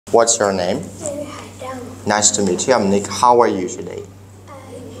What's your name? Đăng. Nice to meet you. I'm Nick. How are you today?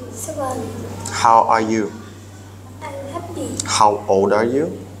 I'm 7. How are you? I'm happy. How old are you?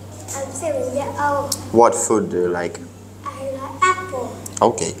 I'm 7 years old. What food do you like? I like apple.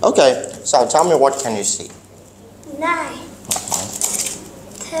 Okay. So tell me, what can you see? 9.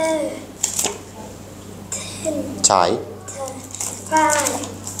 10. 10. Thai. 5.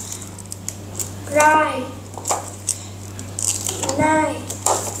 Right. 9.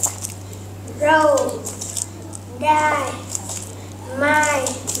 Roll. Die. My.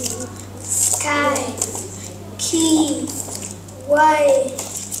 Sky. Key. Way.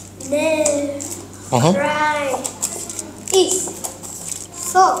 Nail. Cry. Eat.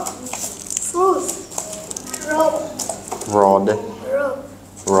 Soap. Fruit. Rope. Rod. Rope.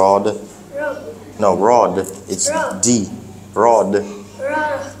 Rod. Rope. No, rod. It's Rod. D. Rod.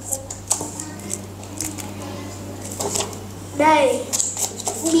 Rock. Đây.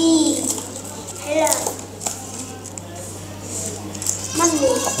 Bì. Hay là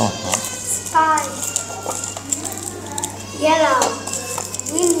money. Spy. Yellow.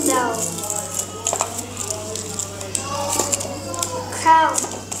 Window. Cow.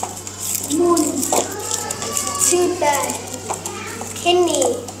 Moon. Tuesday. Kenny.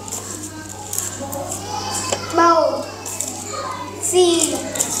 Bow. Sea.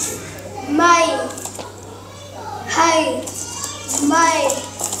 Mây. Hay. Mây.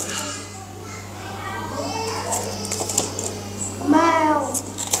 Mile.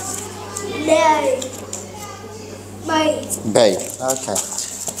 Day. Bay. Bay. Okay.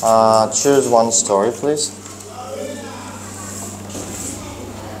 Choose one story, please.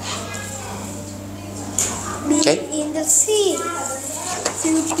 Okay. In the sea.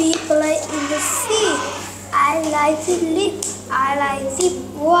 Two people play in the sea. I like to live. I like to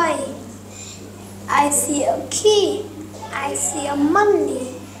boy. I see a key. I see a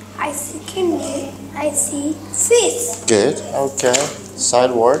money. I see candy. I see fish. Good. Okay.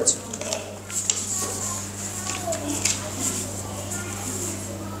 Side words.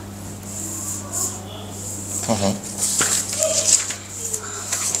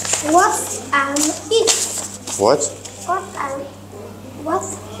 What am it? What? What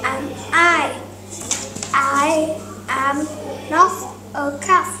am I? I am not a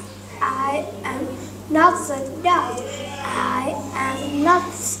cat. I am not a dog. I am not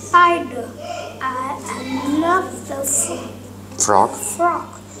a spider. I am not a Frog. frog.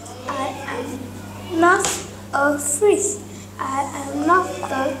 I am not a fish. I am not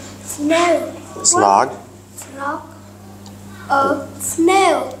a snail. Slug. Frog. A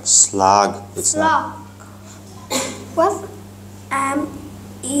snail. Slug. It's not. Frog. What am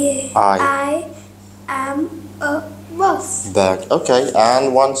I am a bus. Back. Okay.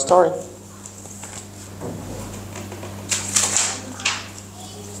 And one story.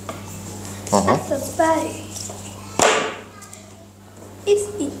 At the bay. It's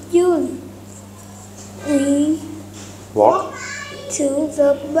in June. We Walk. to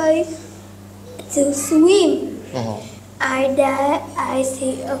the bay to swim. I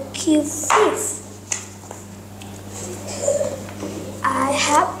see a cute fish. I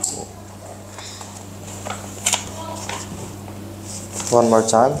have One more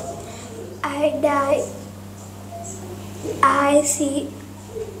time. I see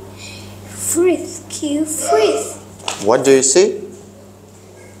fish, cute fish. What do you see?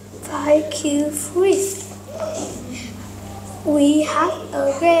 5 cute fish. We have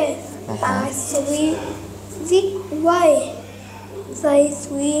a race. I swim this way. They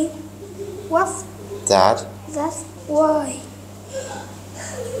swim what's That. that's why.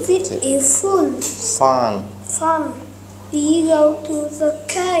 This is fun. Fun. Fun. We go to the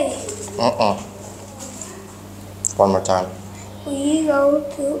cave. One more time. We go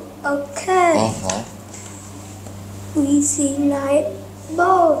to a cave. We see night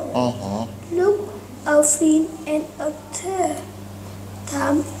ball. Look, a fin and a tail.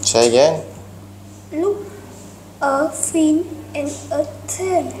 Time. Say again. Look, a fin and a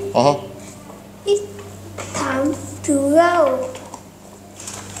tail. It's time to go.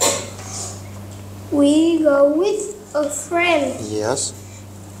 We go with a friend. Yes.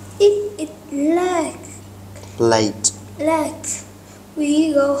 It lag. Late.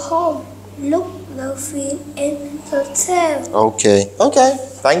 We go home. Look, the fin and the tail. Okay.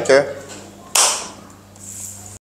 Thank you.